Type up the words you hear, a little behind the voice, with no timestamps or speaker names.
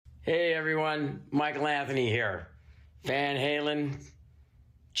Hey everyone, Michael Anthony here. Van Halen,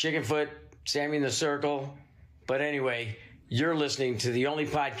 Chickenfoot, Sammy in the Circle. But anyway, you're listening to the only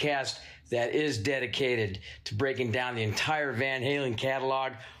podcast that is dedicated to breaking down the entire Van Halen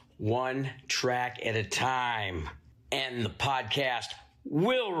catalog one track at a time. And the podcast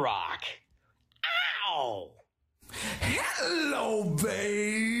will rock. Ow! Hello,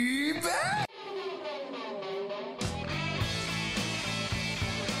 baby!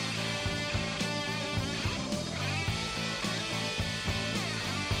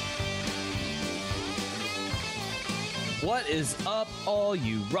 What is up, all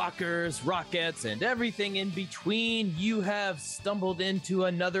you rockers, rockettes, and everything in between? You have stumbled into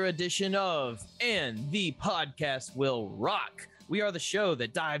another edition of And the Podcast Will Rock. We are the show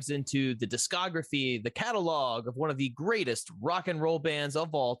that dives into the discography, the catalog of one of the greatest rock and roll bands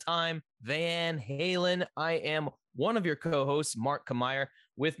of all time, Van Halen. I am one of your co-hosts, Mark Kameyer.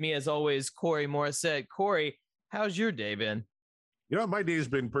 With me, as always, Corey Morissette. Corey, how's your day been? You know, my day's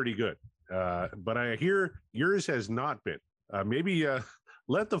been pretty good. But I hear yours has not been. Maybe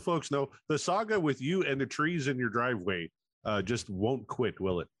let the folks know the saga with you and the trees in your driveway just won't quit,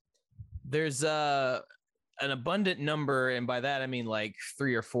 will it? There's an abundant number, and by that I mean like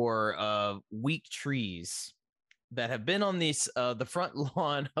 3 or 4 weak trees that have been on the front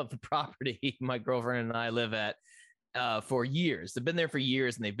lawn of the property my girlfriend and I live at for years. They've been there for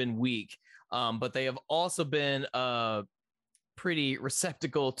years, and they've been weak. But they have also been pretty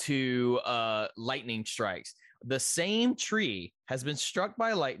receptacle to lightning strikes. The same tree has been struck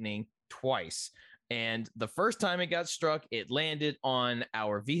by lightning twice. And the first time it got struck, it landed on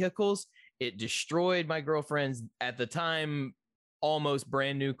our vehicles. It destroyed my girlfriend's, at the time, almost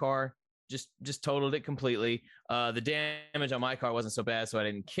brand new car. Just totaled it completely. The damage on my car wasn't so bad, so I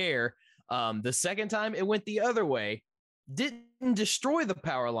didn't care. The second time, it went the other way. Didn't destroy the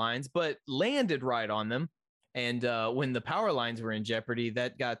power lines, but landed right on them. And when the power lines were in jeopardy,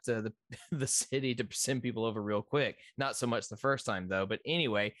 that got the city to send people over real quick. Not so much the first time, though. But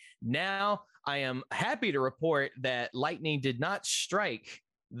anyway, now I am happy to report that lightning did not strike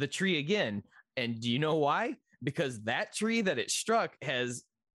the tree again. And do you know why? Because that tree that it struck has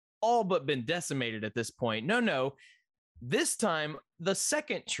all but been decimated at this point. No. This time, the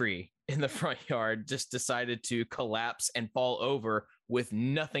second tree in the front yard just decided to collapse and fall over with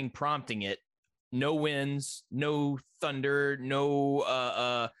nothing prompting it. No winds, no thunder,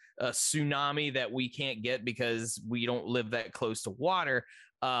 no tsunami that we can't get because we don't live that close to water.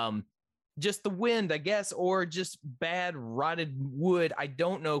 Just the wind, I guess, or just bad rotted wood. I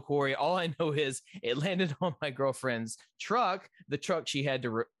don't know, Corey. All I know is it landed on my girlfriend's truck, the truck she had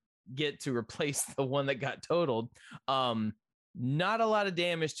to get to replace the one that got totaled. Not a lot of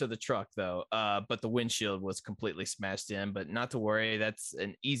damage to the truck, though, but the windshield was completely smashed in. But not to worry, that's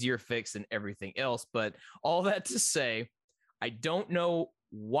an easier fix than everything else. But all that to say, I don't know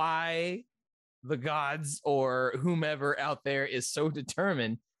why the gods or whomever out there is so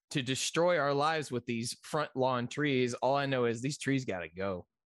determined to destroy our lives with these front lawn trees. All I know is these trees got to go.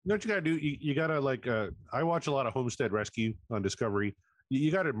 You know what you got to do? You got to I watch a lot of Homestead Rescue on Discovery.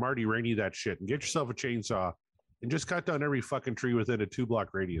 You got to Marty Rainey that shit and get yourself a chainsaw and just cut down every fucking tree within a 2-block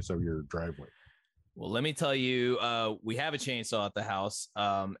radius of your driveway. Well, let me tell you, we have a chainsaw at the house,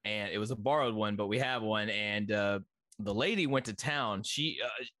 and it was a borrowed one, but we have one. And the lady went to town. She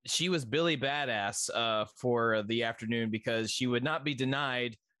was Billy Badass for the afternoon because she would not be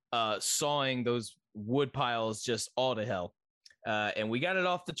denied sawing those wood piles just all to hell. And we got it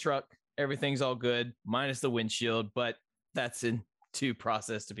off the truck. Everything's all good, minus the windshield, but that's in to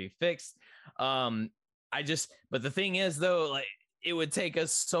process to be fixed. But the thing is, though, like, it would take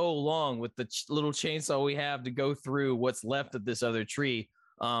us so long with the little chainsaw we have to go through what's left of this other tree.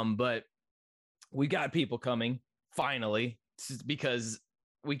 But we got people coming finally because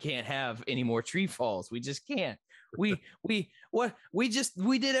we can't have any more tree falls. We just can't. We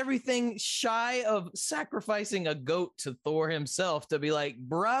did everything shy of sacrificing a goat to Thor himself to be like,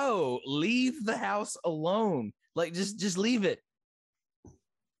 bro, leave the house alone. Like, just leave it.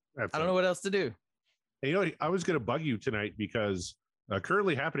 I don't know what else to do. Hey, you know, I was going to bug you tonight because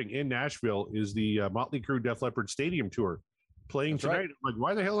currently happening in Nashville is the Motley Crue Def Leppard Stadium Tour playing tonight. Right. Like,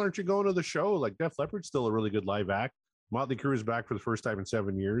 why the hell aren't you going to the show? Like, Def Leppard's still a really good live act. Motley Crue is back for the first time in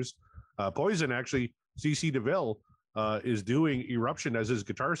 7 years. Poison, actually, CC DeVille is doing Eruption as his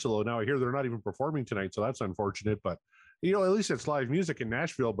guitar solo. Now, I hear they're not even performing tonight, so that's unfortunate. But, you know, at least it's live music in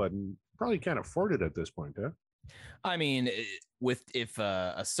Nashville, but probably can't afford it at this point, huh? I mean, if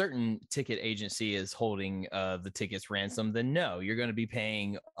a certain ticket agency is holding the tickets ransom, then no, you're going to be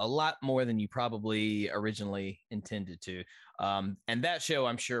paying a lot more than you probably originally intended to. And that show,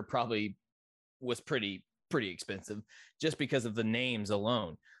 I'm sure, probably was pretty expensive just because of the names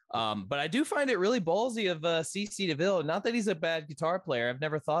alone. But I do find it really ballsy of CC DeVille. Not that he's a bad guitar player. I've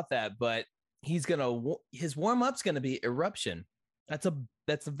never thought that, but his warm up's gonna be Eruption. That's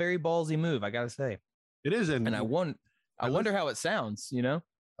a very ballsy move, I gotta say. It is, and I wonder how it sounds. You know,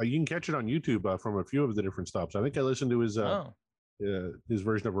 you can catch it on YouTube from a few of the different stops. I think I listened to his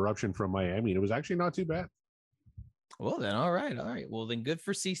version of Eruption from Miami, and it was actually not too bad. Well, then, all right. Well, then, good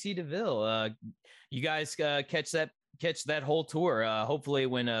for CC DeVille. You guys catch that whole tour. Hopefully,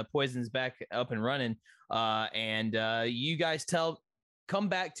 when Poison's back up and running, and you guys come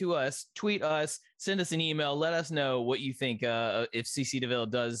back to us, tweet us, send us an email, let us know what you think. If CC DeVille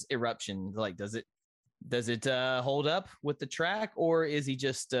does Eruption, like, does it hold up with the track, or is he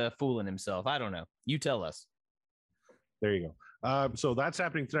just fooling himself? I don't know. You tell us. There you go. So that's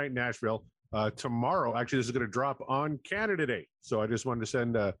happening tonight in Nashville. Tomorrow, actually, this is going to drop on Canada Day. So I just wanted to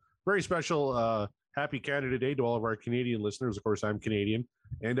send a very special happy Canada Day to all of our Canadian listeners. Of course, I'm Canadian.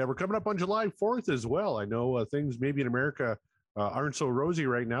 And we're coming up on July 4th as well. I know things maybe in America aren't so rosy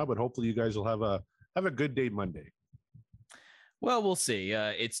right now, but hopefully you guys will have a good day Monday. Well, we'll see.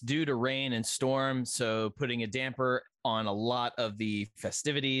 It's due to rain and storm, so putting a damper on a lot of the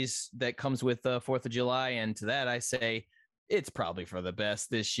festivities that comes with 4th of July. And to that, I say, it's probably for the best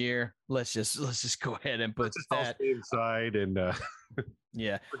this year. Let's just go ahead and put that inside and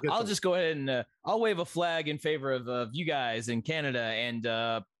yeah. I'll just go ahead and I'll wave a flag in favor of you guys in Canada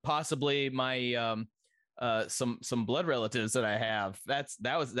and possibly my some blood relatives that I have. That's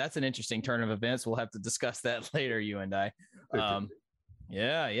an interesting turn of events. We'll have to discuss that later, you and I.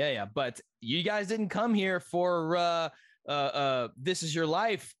 Yeah. But you guys didn't come here for This Is Your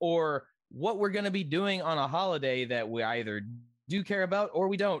Life or what we're going to be doing on a holiday that we either do care about or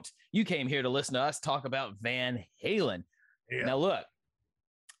we don't. You came here to listen to us talk about Van Halen. Yeah. Now, look,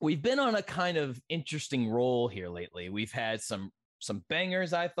 we've been on a kind of interesting roll here lately. We've had some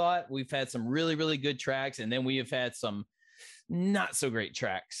bangers, I thought. We've had some really, really good tracks, and then we have had some not so great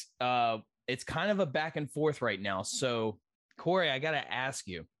tracks. It's kind of a back and forth right now. So, Corey, I got to ask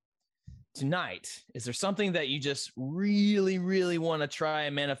you, tonight, is there something that you just really, really want to try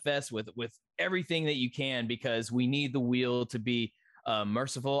and manifest with everything that you can, because we need the wheel to be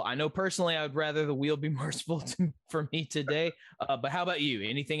merciful? I know personally I would rather the wheel be merciful for me today, but how about you?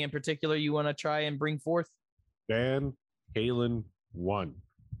 Anything in particular you want to try and bring forth? Van Halen 1.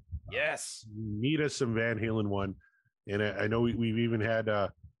 Yes. Need us some Van Halen 1. And I know we've even had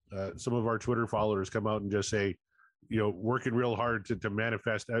some of our Twitter followers come out and just say, working real hard to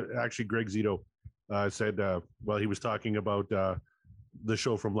manifest. Actually, Greg Zito said, while he was talking about the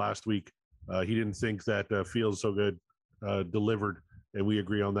show from last week, he didn't think that Feels So Good delivered, and we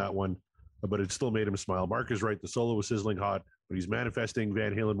agree on that one, but it still made him smile. Mark is right. The solo was sizzling hot, but he's manifesting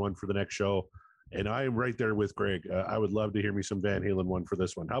Van Halen 1 for the next show, and I am right there with Greg. I would love to hear me some Van Halen 1 for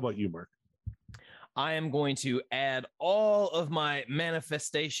this one. How about you, Mark? I am going to add all of my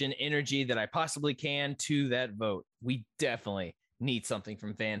manifestation energy that I possibly can to that vote. We definitely need something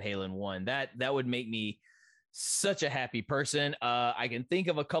from Van Halen 1. That would make me such a happy person. I can think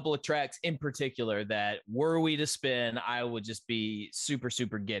of a couple of tracks in particular that, were we to spin, I would just be super,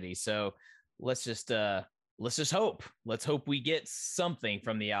 super giddy. So let's just hope. Let's hope we get something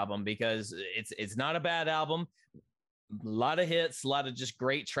from the album, because it's not a bad album. A lot of hits, a lot of just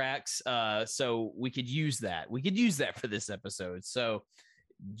great tracks. So we could use that. We could use that for this episode. So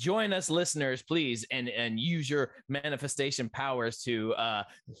join us, listeners, please, and use your manifestation powers to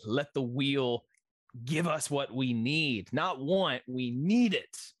let the wheel give us what we need. Not want, we need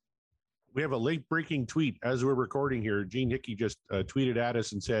it. We have a late breaking tweet as we're recording here. Gene Hickey just tweeted at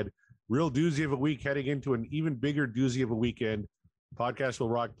us and said, "Real doozy of a week heading into an even bigger doozy of a weekend. Podcast will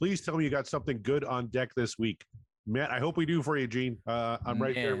rock. Please tell me you got something good on deck this week." Matt, I hope we do for you, Gene. I'm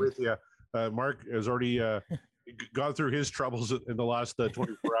right there with you. Mark has already gone through his troubles in the last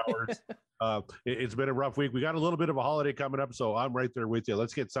 24 hours. It's been a rough week. We got a little bit of a holiday coming up, so I'm right there with you.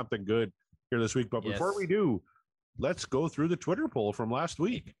 Let's get something good here this week. But before we do, let's go through the Twitter poll from last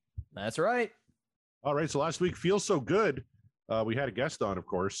week. That's right. All right, so last week, Feels So Good. We had a guest on, of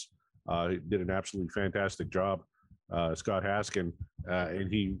course. He did an absolutely fantastic job. Scott Haskin, and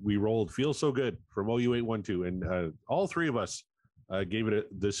we rolled Feel So Good from OU812, and all three of us gave it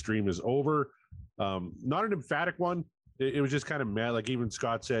this stream is over. Not an emphatic one. It was just kind of mad. Like even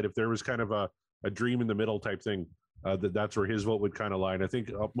Scott said, if there was kind of a dream in the middle type thing, that's where his vote would kind of lie. And I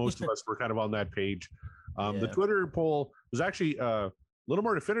think most of us were kind of on that page. The Twitter poll was actually a little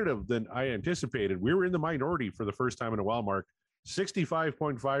more definitive than I anticipated. We were in the minority for the first time in a while, Mark.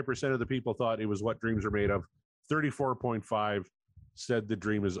 65.5% of the people thought it was What Dreams Are Made Of. 34.5 said the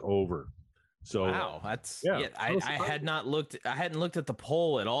dream is over. So wow, that's I hadn't looked at the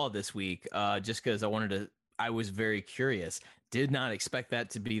poll at all this week, just because I was very curious. Did not expect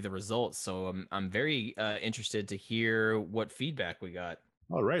that to be the result. So I'm very interested to hear what feedback we got.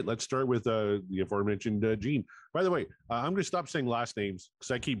 All right, let's start with the aforementioned Gene. By the way, I'm going to stop saying last names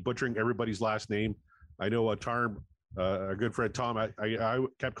because I keep butchering everybody's last name. I know Tarm, our good friend Tom, I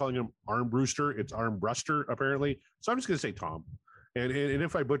kept calling him Armbruster. It's Armbruster, apparently. So I'm just going to say Tom. And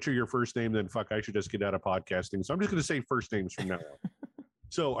if I butcher your first name, then fuck, I should just get out of podcasting. So I'm just going to say first names from now on.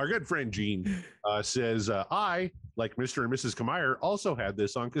 So our good friend Gene says, I, like Mr. and Mrs. Kameyer, also had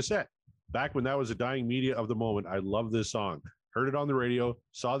this on cassette. Back when that was a dying media of the moment, I love this song. Heard it on the radio,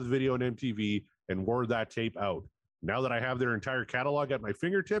 saw the video on MTV, and wore that tape out. Now that I have their entire catalog at my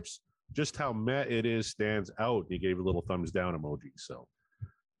fingertips, just how meh it is stands out. He gave a little thumbs down emoji. So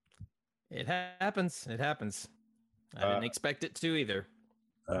it happens. It happens. I didn't expect it to either.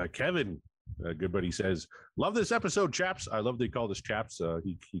 Kevin, good buddy, says, love this episode, chaps. I love they call this chaps.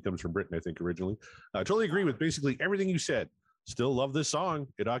 He comes from Britain, I think, originally. I totally agree with basically everything you said. Still love this song.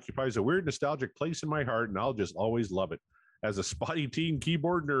 It occupies a weird nostalgic place in my heart, and I'll just always love it. As a spotty teen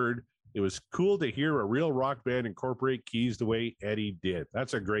keyboard nerd, it was cool to hear a real rock band incorporate keys the way Eddie did.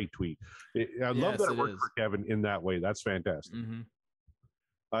 That's a great tweet. I love that it worked for Kevin in that way. That's fantastic.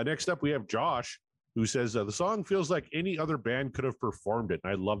 Mm-hmm. Next up, we have Josh, who says, the song feels like any other band could have performed it.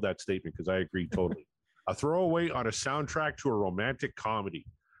 And I love that statement because I agree totally. A throwaway on a soundtrack to a romantic comedy.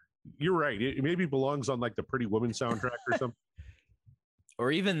 You're right. It maybe belongs on like the Pretty Woman soundtrack or something.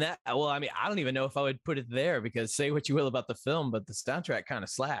 Or even that. Well, I mean, I don't even know if I would put it there because say what you will about the film, but the soundtrack kind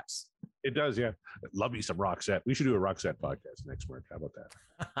of slaps. It does, yeah. Love me some Roxette. We should do a Roxette podcast next month. How about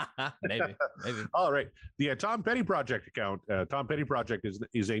that? maybe. All right. The Tom Petty Project account. Tom Petty Project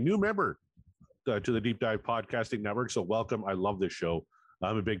is a new member to the Deep Dive Podcasting Network. So welcome. I love this show.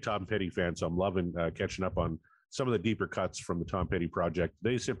 I'm a big Tom Petty fan, so I'm loving catching up on some of the deeper cuts from the Tom Petty Project.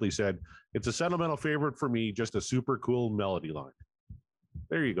 They simply said, it's a sentimental favorite for me, just a super cool melody line.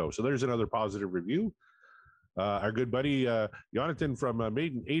 There you go. So there's another positive review. Our good buddy Jonathan from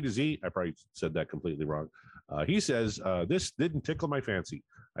Maiden A to Z. I probably said that completely wrong. He says, this didn't tickle my fancy.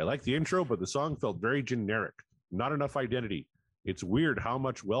 I like the intro, but the song felt very generic. Not enough identity. It's weird how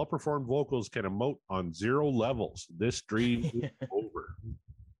much well-performed vocals can emote on 0 levels. This dream is over.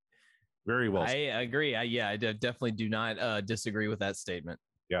 Very well. I agree. I definitely do not disagree with that statement.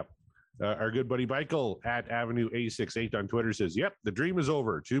 Yep. Our good buddy Michael at Avenue A68 on Twitter says, yep, the dream is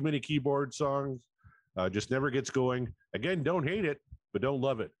over. Too many keyboard songs. Just never gets going. Again, don't hate it, but don't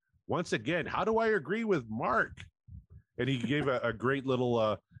love it. Once again, how do I agree with Mark? And he gave a great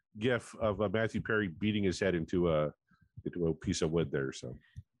little gif of Matthew Perry beating his head into a piece of wood there. So,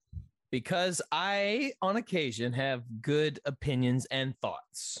 because I, on occasion, have good opinions and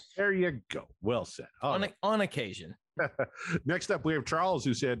thoughts. There you go. Well said. On occasion. Next up, we have Charles,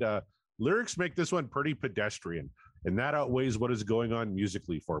 who said, lyrics make this one pretty pedestrian, and that outweighs what is going on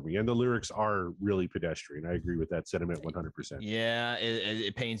musically for me. And the lyrics are really pedestrian. I agree with that sentiment 100%. Yeah,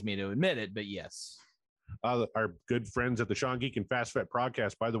 it pains me to admit it, but yes. Our good friends at the Sean Geek and Fast Fat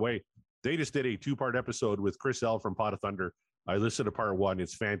podcast, by the way, they just did a 2-part episode with Chris L from Pot of Thunder. I listened to part 1.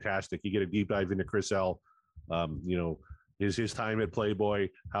 It's fantastic. You get a deep dive into Chris L. His time at Playboy,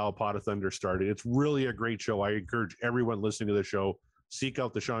 how Pot of Thunder started. It's really a great show. I encourage everyone listening to the show, seek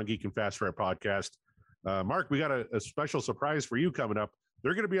out the Sean Geek and Fast Fat podcast. Mark, we got a special surprise for you coming up.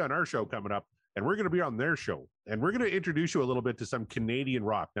 They're going to be on our show coming up, and we're going to be on their show. And we're going to introduce you a little bit to some Canadian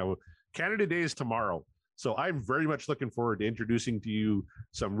rock. Now, Canada Day is tomorrow. So I'm very much looking forward to introducing to you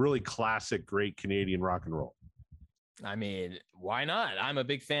some really classic, great Canadian rock and roll. I mean, why not? I'm a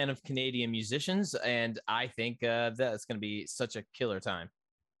big fan of Canadian musicians, and I think that's going to be such a killer time.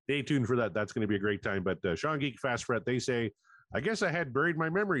 Stay tuned for that. That's going to be a great time. But Sean Geek Fast Fret, they say, I guess I had buried my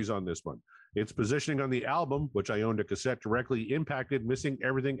memories on this one. Its positioning on the album, which I owned a cassette, directly impacted missing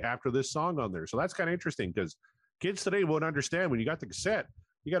everything after this song on there. So that's kind of interesting because kids today won't understand when you got the cassette,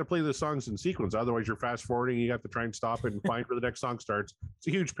 you got to play the songs in sequence. Otherwise, you're fast forwarding. You have to try and stop it and find where the next song starts. It's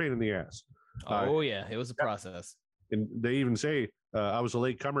a huge pain in the ass. Yeah, it was a process. And they even say I was a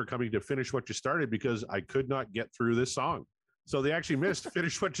late comer coming to finish what you started because I could not get through this song. So they actually missed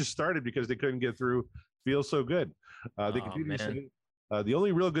finish what you started because they couldn't get through Feels So Good. They continue to say the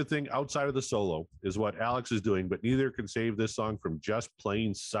only real good thing outside of the solo is what Alex is doing, but neither can save this song from just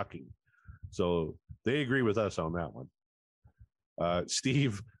plain sucking. So they agree with us on that one.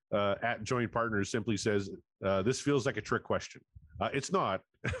 Steve at Joint Partners simply says, this feels like a trick question. It's not.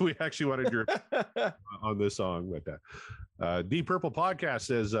 We actually wanted your on this song, but Deep Purple Podcast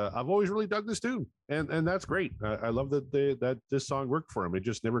says, I've always really dug this tune, and that's great. I love that this song worked for him. It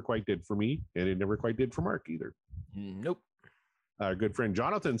just never quite did for me, and it never quite did for Mark either. Nope. Our good friend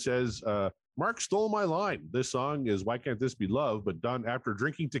Jonathan says, Mark stole my line. This song is Why Can't This Be Love, but done after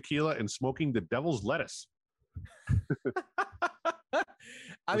drinking tequila and smoking the devil's lettuce.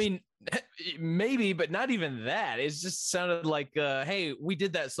 I mean, maybe, but not even that. It just sounded like, hey, we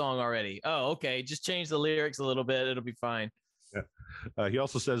did that song already. Oh, okay. Just change the lyrics a little bit. It'll be fine. Yeah. He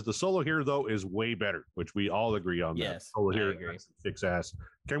also says the solo here, though, is way better, which we all agree on. Yes, that. Solo I here, agree. kicks ass.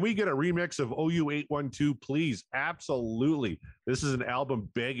 Can we get a remix of OU 812, please? Absolutely. This is an album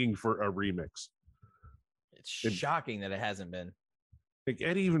begging for a remix. It's shocking that it hasn't been. Like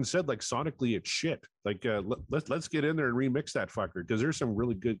Eddie even said, like sonically, it's shit. Like let's get in there and remix that fucker because there's some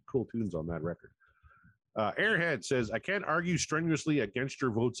really good, cool tunes on that record. Airhead says, I can't argue strenuously against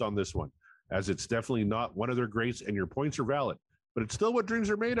your votes on this one, as it's definitely not one of their greats, and your points are valid. But it's still what dreams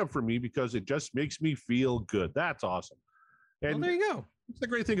are made of for me because it just makes me feel good. That's awesome. And well, there you go. It's the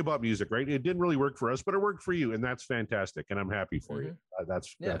great thing about music, right? It didn't really work for us, but it worked for you, and that's fantastic. And I'm happy for you.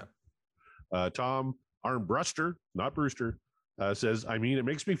 That's Tom Armbruster, not Brewster. Says, I mean, it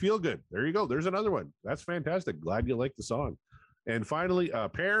makes me feel good. There you go. There's another one. That's fantastic. Glad you like the song. And finally,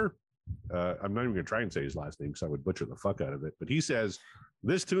 Pear, I'm not even going to try and say his last name because I would butcher the fuck out of it. But he says,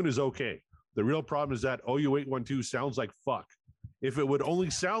 this tune is okay. The real problem is that OU 812 sounds like fuck. If it would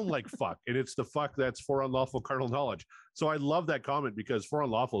only sound like fuck, and it's the fuck that's For Unlawful Carnal Knowledge. So I love that comment because For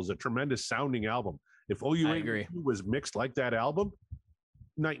Unlawful is a tremendous sounding album. If OU 812 was mixed like that album,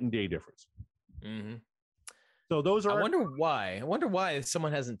 night and day difference. Mm-hmm. So those are. I wonder why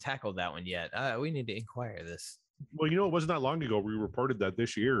someone hasn't tackled that one yet. We need to inquire this. Well, you know, it wasn't that long ago we reported that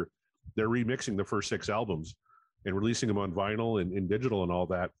this year they're remixing the first 6 albums and releasing them on vinyl and digital and all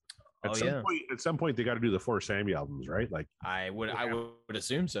that. At some point, they got to do the 4 Sammy albums, right? Like I would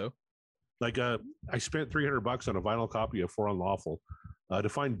assume so. Like I spent $300 on a vinyl copy of For Unlawful. To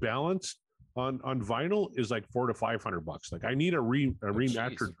find balance on vinyl is like $400 to $500. Like I need a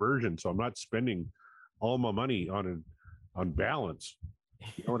remastered version, so I'm not spending all my money on balance.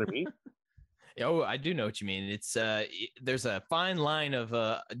 You know what I mean? Oh, I do know what you mean. It's there's a fine line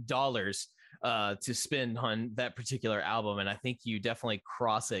of dollars to spend on that particular album, and I think you definitely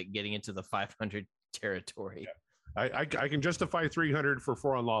cross it getting into the 500 territory. Yeah. I can justify 300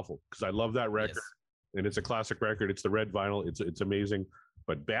 for Unlawful because I love that record, and it's a classic record. It's the red vinyl. It's amazing,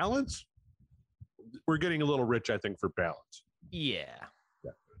 but balance, we're getting a little rich, I think, for balance. Yeah.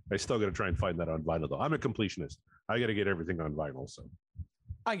 I still got to try and find that on vinyl, though. I'm a completionist. I got to get everything on vinyl. So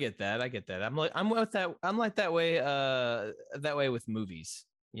I get that. I'm like that way with movies.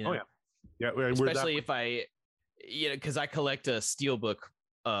 You know? Oh yeah. Especially if because I collect a Steelbook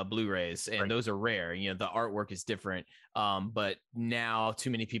Blu-rays, and those are rare. You know, the artwork is different. But now too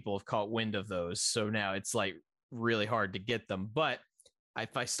many people have caught wind of those, so now it's like really hard to get them. But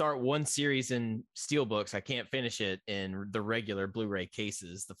if I start one series in Steelbooks, I can't finish it in the regular Blu-ray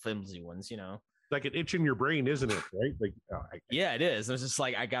cases, the flimsy ones, you know. Like an itch in your brain, isn't it? Right? Like, yeah, it is. It's just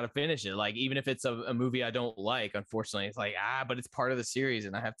like I gotta finish it. Like even if it's a movie I don't like, unfortunately, it's like but it's part of the series,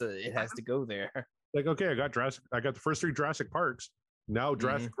 and it has to go there. Like okay, I got the first 3 Jurassic Parks. Now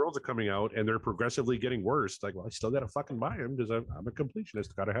Jurassic Worlds are coming out, and they're progressively getting worse. Like, well, I still gotta fucking buy them because I'm a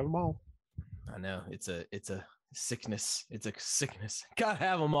completionist. Gotta have them all. I know it's a sickness. It's a sickness. Gotta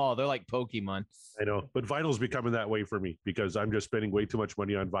have them all. They're like Pokemon. I know, but vinyl's becoming that way for me because I'm just spending way too much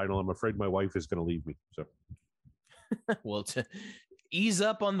money on vinyl. I'm afraid my wife is going to leave me. So, well, to ease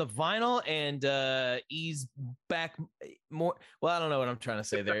up on the vinyl and ease back more. Well, I don't know what I'm trying to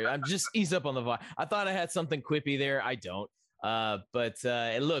say there. I'm just ease up on the vinyl. I thought I had something quippy there. I don't. But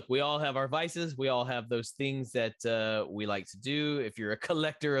look, we all have our vices. We all have those things that we like to do. If you're a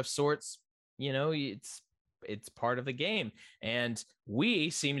collector of sorts, you know, it's part of the game, and we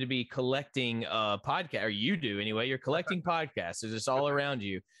seem to be collecting podcast, or you do anyway. You're collecting podcasts. They're just all around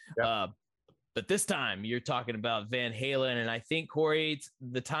you. Yep. But this time you're talking about Van Halen, and I think, Corey,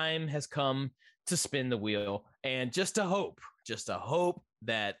 the time has come to spin the wheel, and just a hope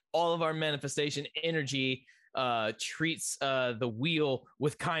that all of our manifestation energy treats the wheel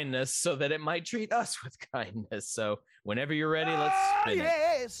with kindness so that it might treat us with kindness. So whenever you're ready, let's spin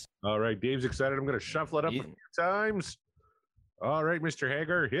it. All right, Dave's excited. I'm going to shuffle it up a few times. All right, Mr.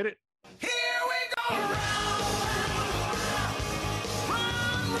 Hagar, hit it. Here we go.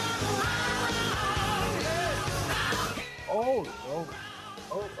 Oh,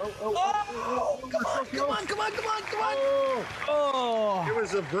 Come on. Oh, it Oh,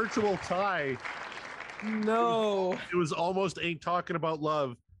 was a virtual tie. no. It was almost Ain't Talking About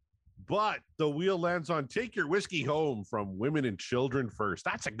Love, but the wheel lands on Take Your Whiskey Home from Women and Children First.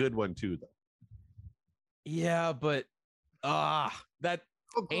 That's a good one too, though. Yeah, but that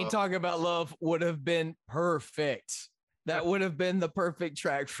Ain't Talking About Love would have been perfect. That would have been the perfect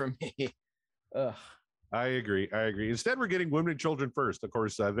track for me. Ugh. I agree. Instead, we're getting Women and Children First. Of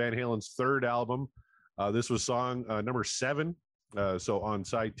course, Van Halen's third album. This was song number 7. So on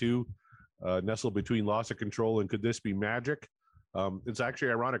side 2, nestled between Loss of Control and Could This Be Magic? It's actually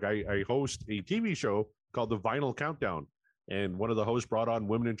ironic. I host a TV show called The Vinyl Countdown, and one of the hosts brought on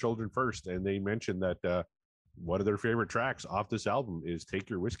Women and Children First, and they mentioned that one of their favorite tracks off this album is Take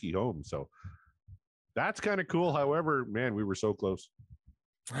Your Whiskey Home. So that's kind of cool. However, man, we were so close.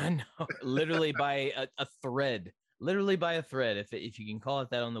 I know, literally by a thread, if you can call it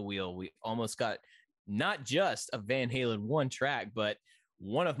that on the wheel. We almost got not just a Van Halen 1 track, but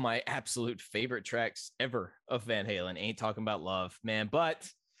one of my absolute favorite tracks ever of Van Halen, Ain't Talking About Love, man. But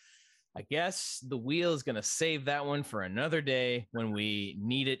I guess the wheel is going to save that one for another day when we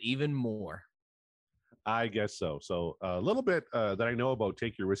need it even more. I guess so. So a little bit that I know about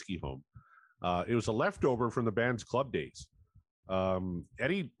Take Your Whiskey Home. It was a leftover from the band's club days.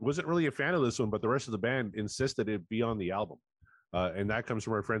 Eddie wasn't really a fan of this one, but the rest of the band insisted it be on the album. And that comes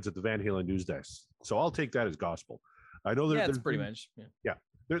from our friends at the Van Halen News Desk. So I'll take that as gospel. I know that's pretty much. Yeah.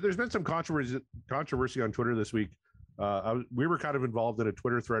 There's been some controversy on Twitter this week. We were kind of involved in a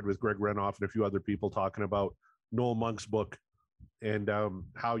Twitter thread with Greg Renoff and a few other people talking about Noel Monk's book and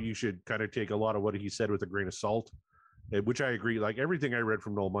how you should kind of take a lot of what he said with a grain of salt, which I agree. Like everything I read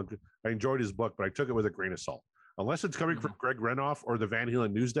from Noel Monk, I enjoyed his book, but I took it with a grain of salt. Unless it's coming from Greg Renoff or the Van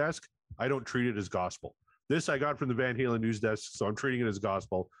Halen News Desk, I don't treat it as gospel. This I got from the Van Halen News Desk, so I'm treating it as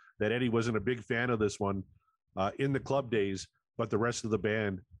gospel, that Eddie wasn't a big fan of this one in the club days, but the rest of the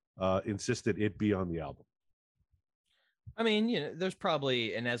band insisted it be on the album. I mean, there's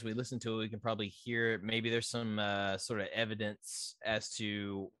probably, and as we listen to it, we can probably hear maybe there's some sort of evidence as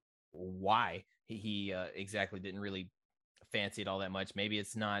to why he exactly didn't really fancy it all that much. Maybe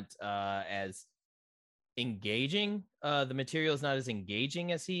it's not as engaging. The material is not as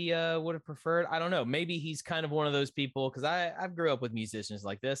engaging as he would have preferred. I don't know. Maybe he's kind of one of those people, because I've grew up with musicians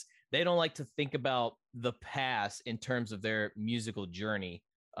like this. They don't like to think about the past in terms of their musical journey.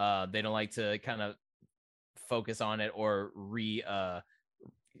 They don't like to kind of focus on it or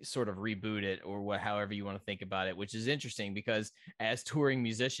sort of reboot it, or however you want to think about it, which is interesting because as touring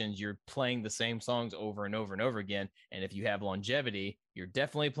musicians, you're playing the same songs over and over and over again. And if you have longevity, you're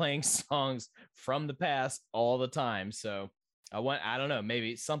definitely playing songs from the past all the time. So I don't know,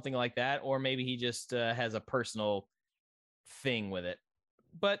 maybe something like that, or maybe he just has a personal thing with it.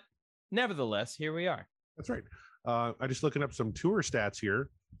 But nevertheless, here we are. That's right. I'm just looking up some tour stats here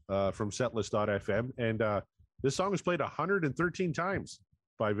from setlist.fm, and this song was played 113 times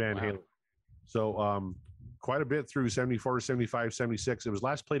by Van Halen. So quite a bit through 74, 75, 76. It was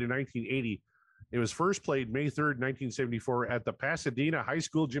last played in 1980. It was first played May 3rd, 1974 at the Pasadena High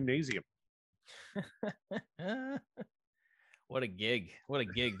School Gymnasium. What a gig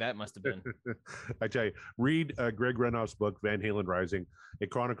that must have been. I tell you, read Greg Renoff's book, Van Halen Rising.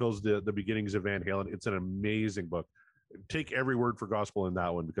 It chronicles the beginnings of Van Halen. It's an amazing book. Take every word for gospel in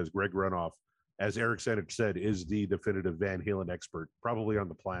that one, because Greg Renoff, as Eric Senich said, is the definitive Van Halen expert, probably on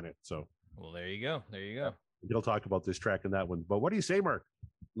the planet. So, well, there you go. He'll talk about this track in that one. But what do you say, Mark?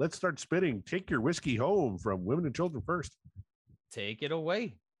 Let's start spinning Take Your Whiskey Home from Women and Children First. Take it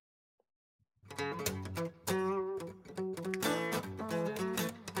away.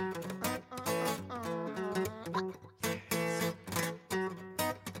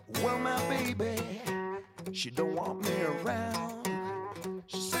 Well, my baby, she don't want me around.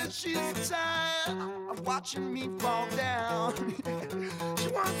 She says she's tired of watching me fall down. She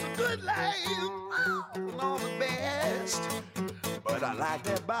wants a good life and all the best, but I like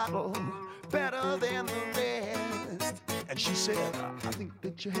that bottle better than the rest. And she said, I think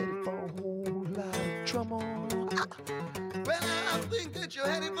that you're headed for a whole lot of trouble. Well, I think that you're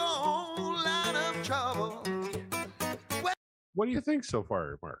headed for a whole lot of trouble. What do you think so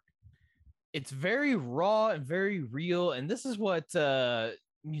far, Mark? It's very raw and very real, and this is what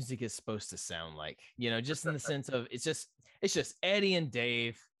music is supposed to sound like, just in the sense of it's just Eddie and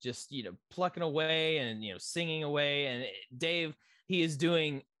Dave just plucking away and singing away, and Dave, he is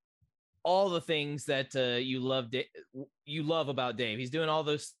doing all the things that you love about Dave. He's doing all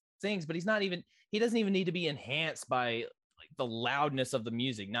those things, but he doesn't even need to be enhanced by like the loudness of the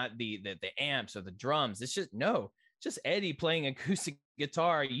music, not the amps or the drums. It's just Eddie playing acoustic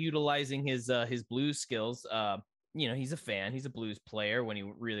guitar, utilizing his blues skills. He's a fan, he's a blues player when he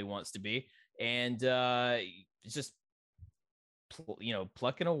really wants to be, and just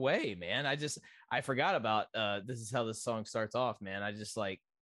plucking away, man. I forgot about this is how this song starts off, man. I just I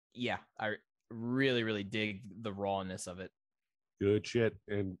really, really dig the rawness of it. Good shit.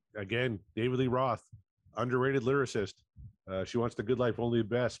 And again, David Lee Roth, underrated lyricist. She wants the good life only the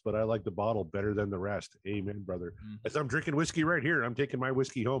best, but I like the bottle better than the rest. Amen, brother. Mm-hmm. As I'm drinking whiskey right here, I'm taking my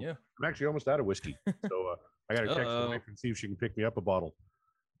whiskey home. Yeah. I'm actually almost out of whiskey. So I got to text my wife and see if she can pick me up a bottle.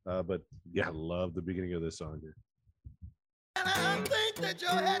 But yeah, I love the beginning of this song here. And I think that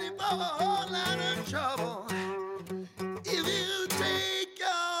you're heading for a whole lot of trouble if you take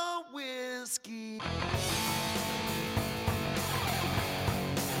your whiskey.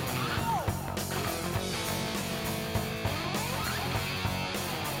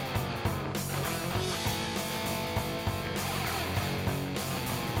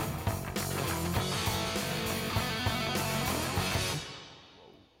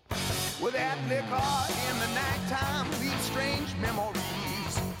 With that liquor in the nighttime leaves strange memories.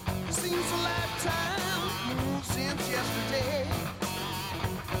 Seems a lifetime since yesterday.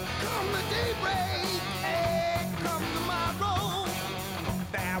 Come the daybreak, hey, come tomorrow.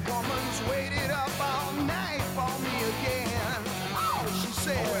 That woman's waited up all night for me again. Oh, she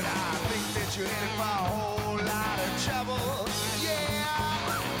said, well, I think that you're headed for a whole lot of trouble. Yeah,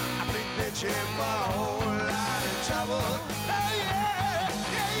 I think that you're headed for a whole lot of trouble. Oh, yeah.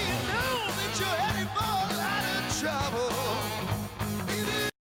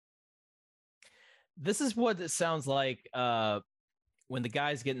 This is what it sounds like when the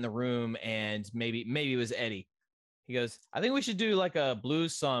guys get in the room, and maybe it was Eddie. He goes, I think we should do like a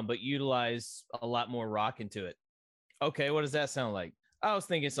blues song, but utilize a lot more rock into it. Okay, what does that sound like? I was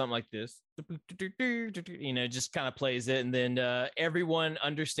thinking something like this. Just kind of plays it, and then everyone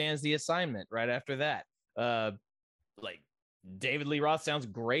understands the assignment right after that. David Lee Roth sounds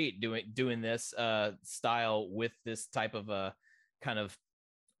great doing this style with this type of kind of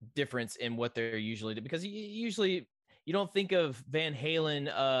difference in what they're usually do, because you don't think of Van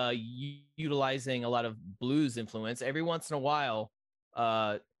Halen utilizing a lot of blues influence. Every once in a while,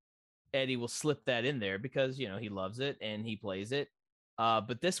 Eddie will slip that in there because he loves it and he plays it.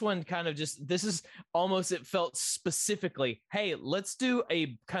 But this one kind of this is almost, it felt specifically, hey, let's do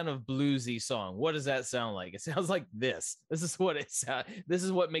a kind of bluesy song. What does that sound like? It sounds like this. This is what this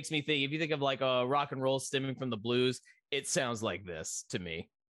is what makes me think. If you think of like a rock and roll stemming from the blues, it sounds like this to me.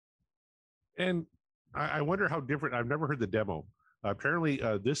 And I wonder how different. I've never heard the demo. Apparently,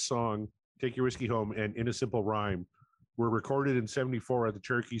 this song, Take Your Whiskey Home, and In a Simple Rhyme were recorded in '74 at the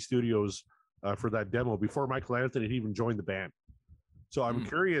Cherokee Studios for that demo before Michael Anthony had even joined the band. So I'm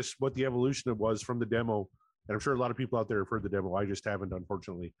curious what the evolution was from the demo. And I'm sure a lot of people out there have heard the demo. I just haven't,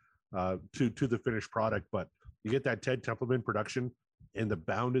 unfortunately, to the finished product. But you get that Ted Templeman production, and the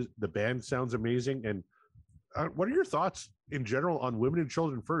band sounds amazing. And what are your thoughts in general on Women and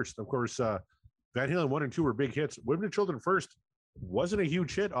Children First? Of course, Van Halen 1 and 2 were big hits. Women and Children First wasn't a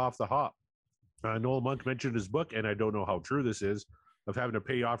huge hit off the hop. Noel Monk mentioned in his book, and I don't know how true this is, of having to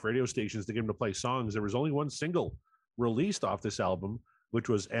pay off radio stations to get him to play songs. There was only one single released off this album, which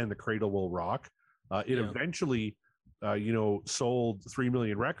was "And the Cradle Will Rock." It eventually, sold 3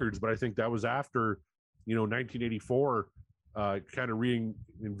 million records, but I think that was after, 1984 kind of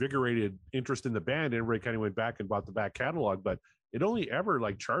reinvigorated interest in the band. Everybody kind of went back and bought the back catalog, but it only ever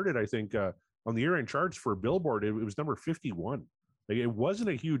charted, I think, on the year-end charts for Billboard. It was number 51. It wasn't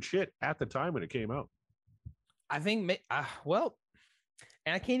a huge hit at the time when it came out. I think,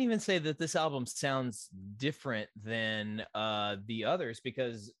 and I can't even say that this album sounds different than the others,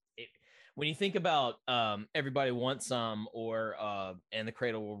 because when you think about Everybody Wants Some or And the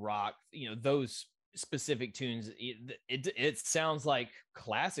Cradle Will Rock, those specific tunes, it sounds like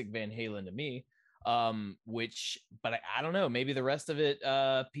classic Van Halen to me. But I don't know, maybe the rest of it,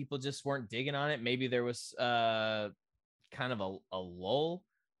 people just weren't digging on it. Maybe there was kind of a lull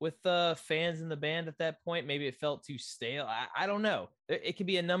with fans in the band at that point. Maybe it felt too stale. I don't know. It could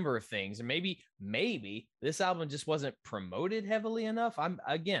be a number of things, or maybe this album just wasn't promoted heavily enough. I'm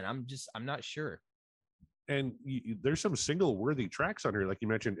not sure. And there's some single worthy tracks on here, like you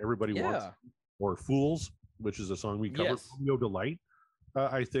mentioned, Everybody Wants, or Fools, which is a song we covered. Yes. Romeo Delight,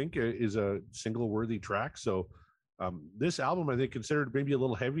 I think, is a single worthy track. So this album, I think, considered maybe a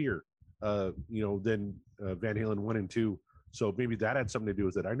little heavier, than Van Halen 1 and 2. So maybe that had something to do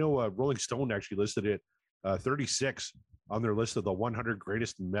with it. I know Rolling Stone actually listed it 36 on their list of the 100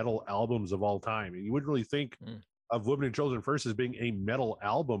 greatest metal albums of all time. And you wouldn't really think of Women and Children First as being a metal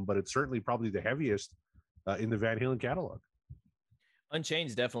album, but it's certainly probably the heaviest in the Van Halen catalog. Unchained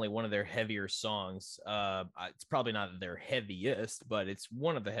is definitely one of their heavier songs. It's probably not their heaviest, but it's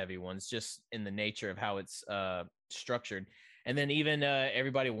one of the heavy ones, just in the nature of how it's structured. And then even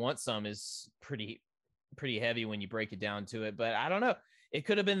Everybody Wants Some is pretty heavy when you break it down to it. But I don't know. It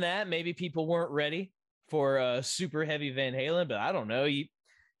could have been that. Maybe people weren't ready for super heavy Van Halen, but I don't know.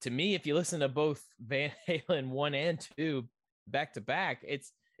 To me, if you listen to both Van Halen 1 and 2 back to back,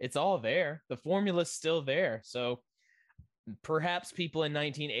 it's all there. The formula's still there. So perhaps people in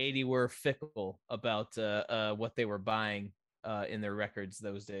 1980 were fickle about what they were buying in their records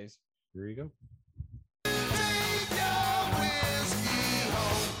those days. There you go. Take your whiskey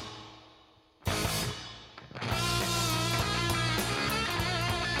home.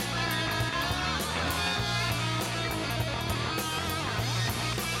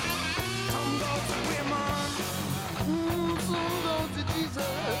 Some go to women, some go to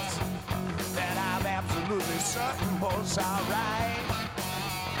Jesus. That I'm absolutely certain was alright.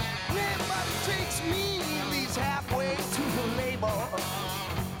 Nobody takes me at least halfway to the label.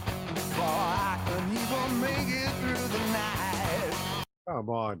 For I can even make it through the night. Come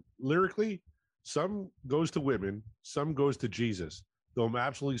on. Lyrically, some goes to women, some goes to Jesus. Though I'm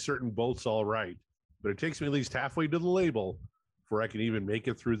absolutely certain both's all right. But it takes me at least halfway to the label before I can even make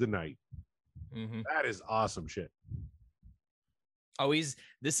it through the night. Mm-hmm. That is awesome shit. Oh, he's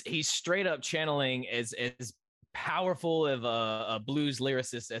straight up channeling as powerful of a blues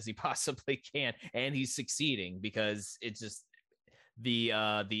lyricist as he possibly can, and he's succeeding because it's just the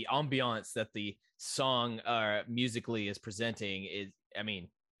ambiance that the song musically is presenting is, I mean,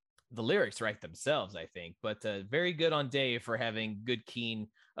 the lyrics write themselves, I think, but very good on Dave for having good, keen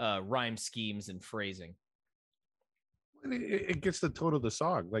rhyme schemes and phrasing. It gets the tone of the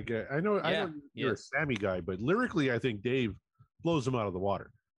song. Like I know you're a Sammy guy, but lyrically, I think Dave blows him out of the water.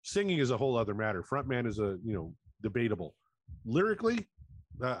 Singing is a whole other matter. Frontman is debatable. Lyrically,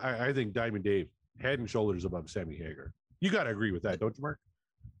 I think Diamond Dave head and shoulders above Sammy Hagar. You got to agree with that, don't you, Mark?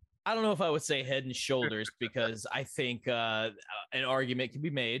 I don't know if I would say head and shoulders because I think an argument can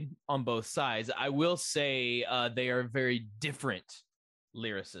be made on both sides. I will say they are very different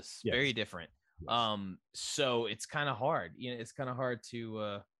lyricists, yes. Very different. Yes. So it's kind of hard. It's kind of hard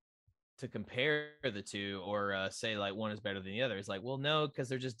to compare the two or say like one is better than the other. It's like, well, no, because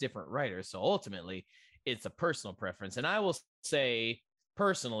they're just different writers. So ultimately, it's a personal preference. And I will say,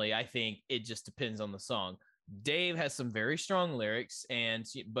 personally, I think it just depends on the song. Dave has some very strong lyrics,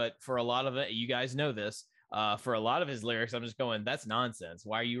 but for a lot of it, you guys know this. For a lot of his lyrics, I'm just going, that's nonsense.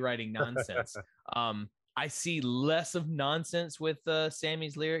 Why are you writing nonsense? I see less of nonsense with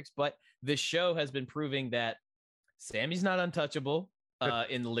Sammy's lyrics, but this show has been proving that Sammy's not untouchable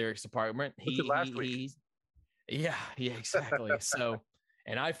in the lyrics department. Last week. Yeah, exactly. So,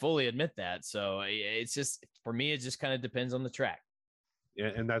 and I fully admit that. So it's just, for me, it just kind of depends on the track.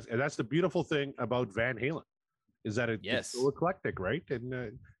 Yeah, and that's the beautiful thing about Van Halen, is that it's so eclectic, right? And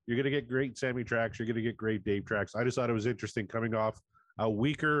you're going to get great Sammy tracks. You're going to get great Dave tracks. I just thought it was interesting coming off a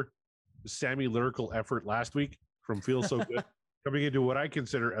weaker Sammy lyrical effort last week from Feel So Good, coming into what I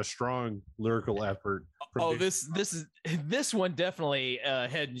consider a strong lyrical effort. This one definitely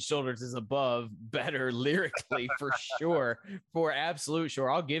head and shoulders is above better lyrically for sure, for absolute sure.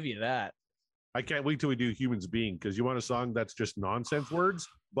 I'll give you that. I can't wait till we do Humans Being, because you want a song that's just nonsense words,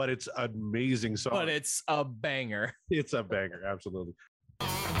 but it's an amazing song. But it's a banger. It's a banger, absolutely. Well,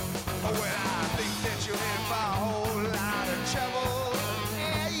 I think that you're in for a whole lot of trouble.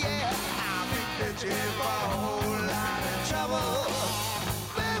 Yeah, I think that you're in for a whole lot of trouble.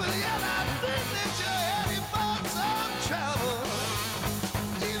 Baby, and I think that you're heading for some trouble.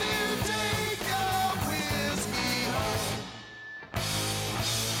 If you take your whiskey home.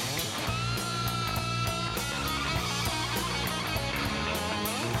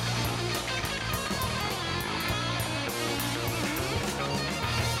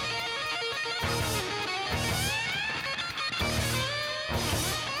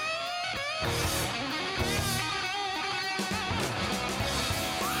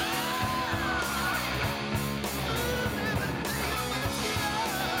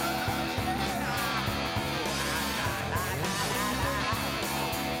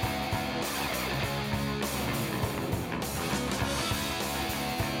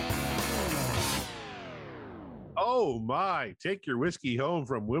 Oh my, take your whiskey home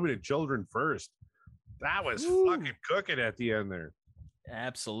from Women and Children First. That was fucking cooking at the end there.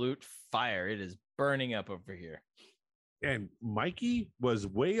 Absolute fire. It is burning up over here. And Mikey was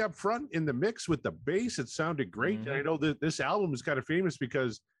way up front in the mix with the bass. It sounded great. Mm-hmm. And I know that this album is kind of famous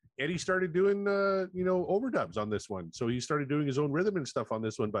because Eddie started doing, overdubs on this one. So he started doing his own rhythm and stuff on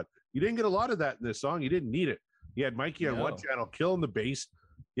this one, but you didn't get a lot of that in this song. You didn't need it. You had Mikey on one channel killing the bass.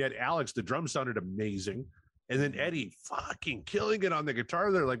 You had Alex, the drum sounded amazing. And then Eddie fucking killing it on the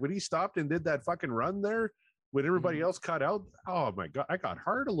guitar there. Like when he stopped and did that fucking run there, when everybody else cut out, oh my God, I got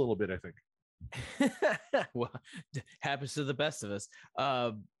hard a little bit, I think. Well, happens to the best of us.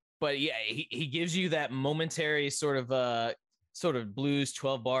 But yeah, he gives you that momentary sort of blues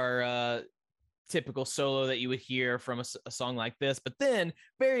 12-bar typical solo that you would hear from a song like this, but then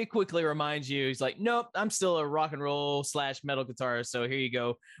very quickly reminds you, he's like, nope, I'm still a rock and roll / metal guitarist. So here you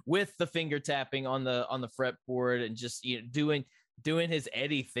go with the finger tapping on the fretboard and just, you know, doing his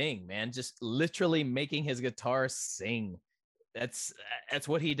Eddie thing, man, just literally making his guitar sing. That's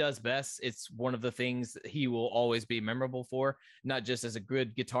what he does best. It's one of the things that he will always be memorable for, not just as a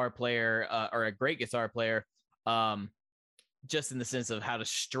good guitar player or a great guitar player, just in the sense of how to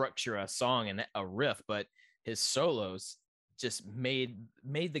structure a song and a riff, but his solos just made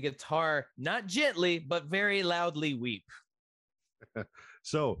the guitar not gently, but very loudly weep.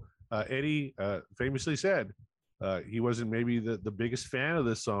 So Eddie famously said he wasn't maybe the biggest fan of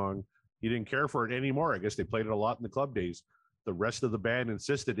this song. He didn't care for it anymore. I guess they played it a lot in the club days. The rest of the band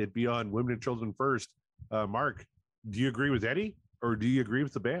insisted it be on Women and Children First. Mark, do you agree with Eddie or do you agree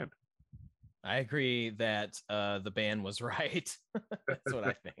with the band? I agree that the band was right. That's what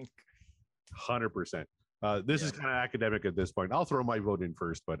I think. 100%. This is kind of academic at this point. I'll throw my vote in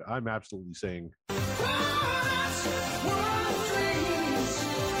first, but I'm absolutely saying.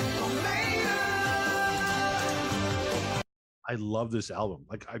 I love this album.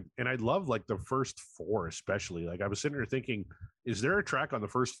 I love like the first four, especially. Like I was sitting here thinking, is there a track on the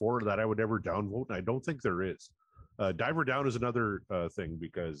first four that I would ever downvote? And I don't think there is. Diver Down is another thing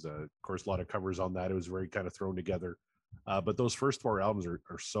because, of course, a lot of covers on that. It was very kind of thrown together. But those first four albums are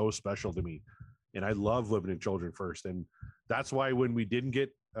so special to me. And I love Women and Children First. And that's why when we didn't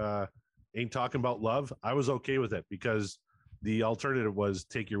get Ain't Talking About Love, I was okay with it because the alternative was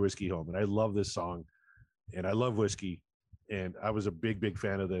Take Your Whiskey Home. And I love this song. And I love whiskey. And I was a big, big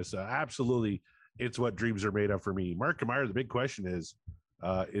fan of this. Absolutely, it's what dreams are made of for me. Mark Meyer, the big question is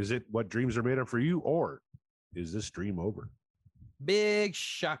it what dreams are made of for you, or is this dream over? Big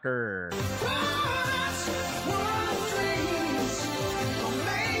shocker.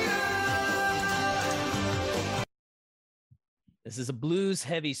 This is a blues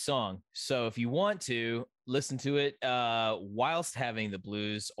heavy song. So if you want to listen to it whilst having the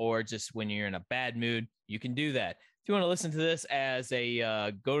blues or just when you're in a bad mood, you can do that. If you want to listen to this as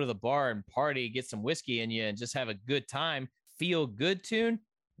a go to the bar and party, get some whiskey in you and just have a good time, feel good tune,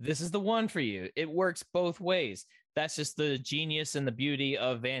 this is the one for you. It works both ways. That's just the genius and the beauty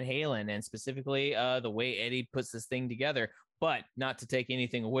of Van Halen, and specifically the way Eddie puts this thing together. But not to take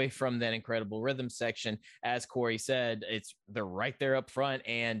anything away from that incredible rhythm section, as Corey said, they're right there up front,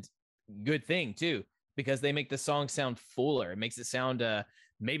 and good thing too, because they make the song sound fuller. It makes it sound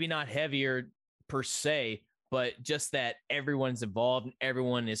maybe not heavier per se, but just that everyone's involved and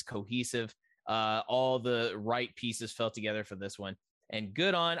everyone is cohesive. All the right pieces fell together for this one. And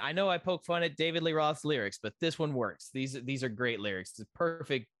good on, I know I poke fun at David Lee Roth's lyrics, but this one works. These are great lyrics. It's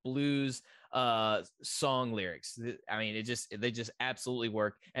perfect blues song lyrics. I mean, they just absolutely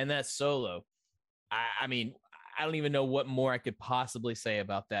work. And that solo, I mean, I don't even know what more I could possibly say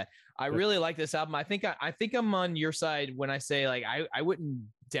about that. I really like this album. I think I'm on your side when I say like I wouldn't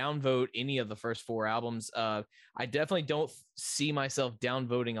downvote any of the first four albums. I definitely don't see myself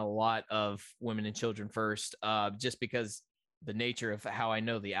downvoting a lot of Women and Children First, just because the nature of how I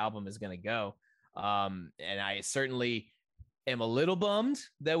know the album is going to go. And I certainly am a little bummed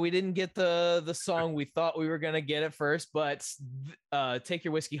that we didn't get the song we thought we were going to get at first, but Take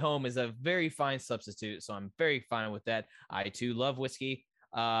Your Whiskey Home is a very fine substitute. So I'm very fine with that. I too love whiskey,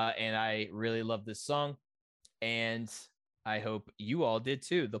 and I really love this song, and I hope you all did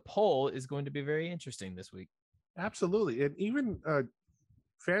too. The poll is going to be very interesting this week. Absolutely. And even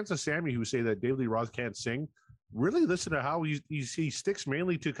fans of Sammy who say that David Lee Roth can't sing, really listen to how he sticks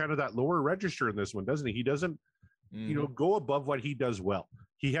mainly to kind of that lower register in this one, doesn't he? He doesn't, go above what he does well.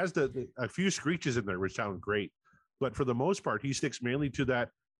 He has a few screeches in there, which sound great, but for the most part, he sticks mainly to that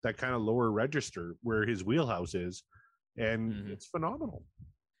kind of lower register where his wheelhouse is, and it's phenomenal.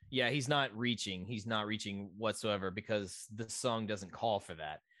 Yeah, he's not reaching whatsoever because the song doesn't call for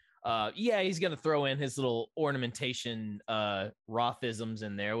that. Yeah, he's gonna throw in his little ornamentation Rothisms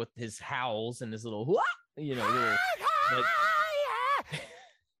in there with his howls and his little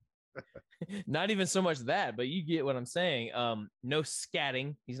not even so much that, but you get what I'm saying. No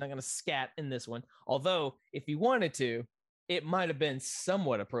scatting. He's not gonna scat in this one. Although if he wanted to, it might have been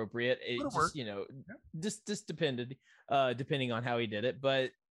somewhat appropriate. It just, just depending on how he did it.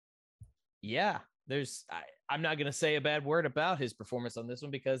 But yeah, I'm not going to say a bad word about his performance on this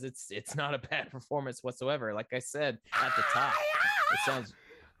one because it's not a bad performance whatsoever. Like I said at the top,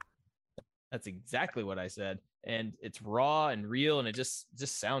 that's exactly what I said. And it's raw and real, and it just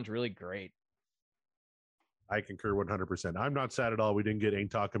sounds really great. I concur 100%. I'm not sad at all. We didn't get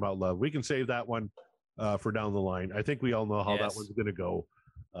Ain't Talking About Love. We can save that one for down the line. I think we all know how that one's going to go.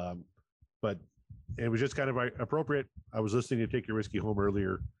 But it was just kind of appropriate. I was listening to Take Your Whiskey Home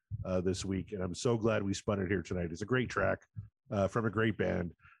earlier this week, and I'm so glad we spun it here tonight. It's a great track from a great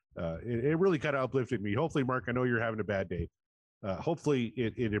band. It really kind of uplifted me. Hopefully, Mark, I know you're having a bad day. Hopefully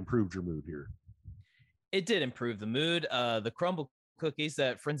it improved your mood here. It did improve the mood. The crumble cookies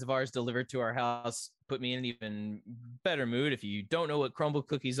that friends of ours delivered to our house put me in an even better mood. If you don't know what crumble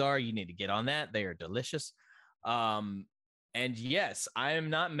cookies are, you need to get on that. They are delicious. And yes, I am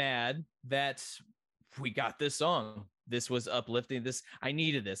not mad that we got this song. This was uplifting. I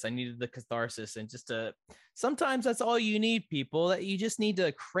needed this. I needed the catharsis, and sometimes that's all you need, people. That you just need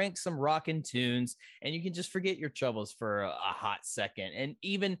to crank some rockin' tunes, and you can just forget your troubles for a hot second. And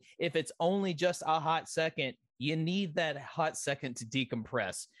even if it's only just a hot second, you need that hot second to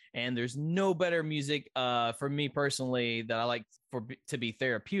decompress. And there's no better music for me personally that I like to be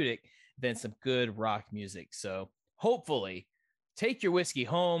therapeutic than some good rock music. So hopefully Take Your Whiskey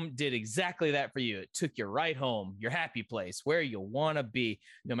Home did exactly that for you. It took you right home, your happy place, where you want to be,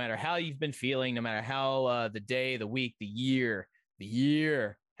 no matter how you've been feeling, no matter how the day, the week, the year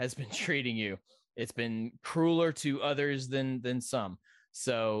has been treating you. It's been crueler to others than some.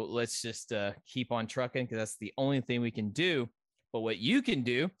 So let's just keep on trucking, because that's the only thing we can do. But what you can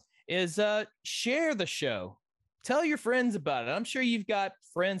do is share the show. Tell your friends about it. I'm sure you've got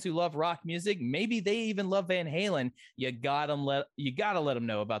friends who love rock music. Maybe they even love Van Halen. You gotta let them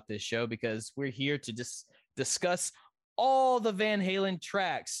know about this show, because we're here to just discuss all the Van Halen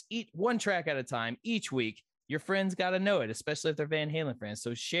tracks, one track at a time each week. Your friends got to know it, especially if they're Van Halen fans.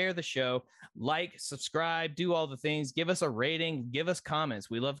 So share the show, like, subscribe, do all the things. Give us a rating, give us comments.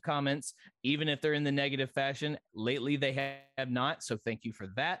 We love comments, even if they're in the negative fashion. Lately, they have not, so thank you for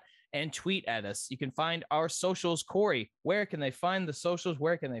that. And tweet at us. You can find our socials. Corey, where can they find the socials?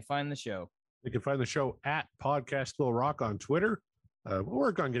 Where can they find the show? They can find the show at Podcast Will Rock on Twitter. We'll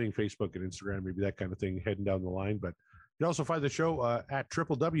work on getting Facebook and Instagram, maybe that kind of thing heading down the line. But you can also find the show at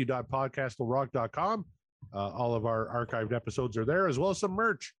www.podcastwillrock.com. All of our archived episodes are there, as well as some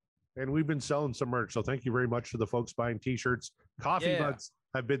merch. And we've been selling some merch. So thank you very much to the folks buying T-shirts. Coffee mugs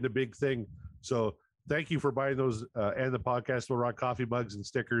have been the big thing. So thank you for buying those and the Podcast Will Rock coffee mugs and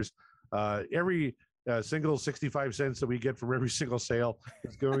stickers. Every single 65 cents that we get from every single sale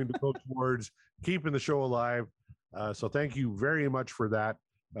is going to go towards keeping the show alive. So thank you very much for that.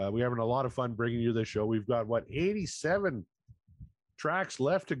 We're having a lot of fun bringing you this show. We've got, 87 tracks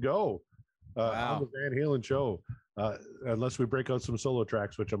left to go on the Van Halen show, unless we break out some solo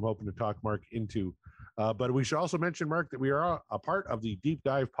tracks, which I'm hoping to talk Mark into. But we should also mention, Mark, that we are a part of the Deep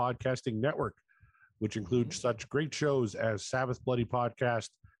Dive Podcasting Network, which includes such great shows as Sabbath Bloody Podcast,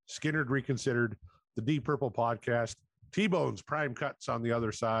 Skinnerd Reconsidered, the Deep Purple Podcast, T-Bone's Prime Cuts on the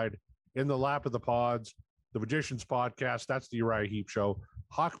other side, In the Lap of the Pods, the Magicians Podcast, that's the Uriah Heep Show,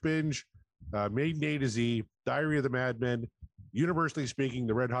 Hawk Binge, Maiden A to Z, Diary of the Madmen, Universally Speaking,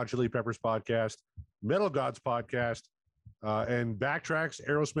 the Red Hot Chili Peppers Podcast, Metal Gods Podcast, and Backtracks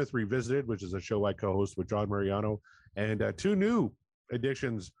Aerosmith Revisited, which is a show I co-host with John Mariano, and two new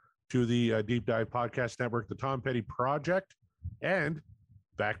additions to the Deep Dive Podcast Network, the Tom Petty Project, and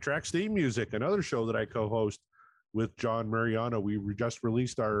Backtracks Theme Music, another show that I co-host with John Mariano. We just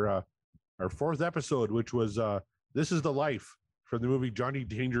released our fourth episode, which was This Is the Life from the movie Johnny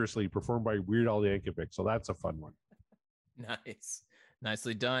Dangerously, performed by Weird Al Yankovic. So that's a fun one. Nice.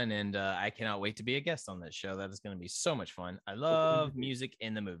 Nicely done. And I cannot wait to be a guest on this show. That is going to be so much fun. I love music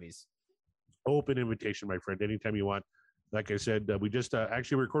in the movies. Open invitation, my friend, anytime you want. Like I said, we just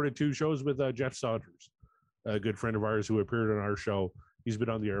actually recorded 2 shows with Jeff Saunders, a good friend of ours who appeared on our show. He's been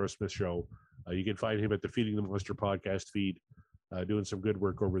on the Aerosmith show. You can find him at the Feeding the Monster podcast feed, doing some good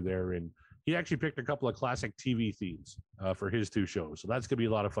work over there. And he actually picked a couple of classic TV themes for his 2 shows. So that's going to be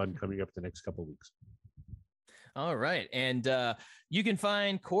a lot of fun coming up the next couple of weeks. All right. And you can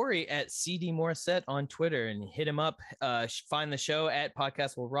find Corey at CD Morissette on Twitter and hit him up. Find the show at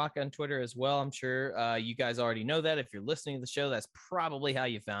Podcast Will Rock on Twitter as well. I'm sure you guys already know that. If you're listening to the show, that's probably how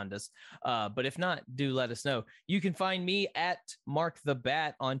you found us. But if not, do let us know. You can find me at Mark the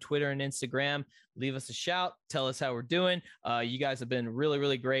Bat on Twitter and Instagram. Leave us a shout. Tell us how we're doing. You guys have been really,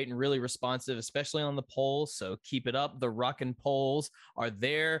 really great and really responsive, especially on the polls. So keep it up. The Rockin' polls are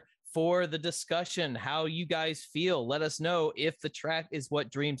there for the discussion, how you guys feel. Let us know if the track is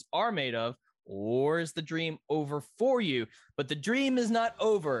what dreams are made of, or is the dream over for you? But the dream is not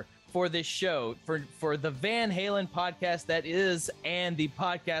over for this show, for the Van Halen podcast that is, and the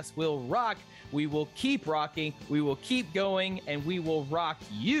podcast will rock. We will keep rocking, we will keep going, and we will rock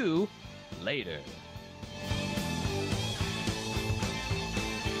you later.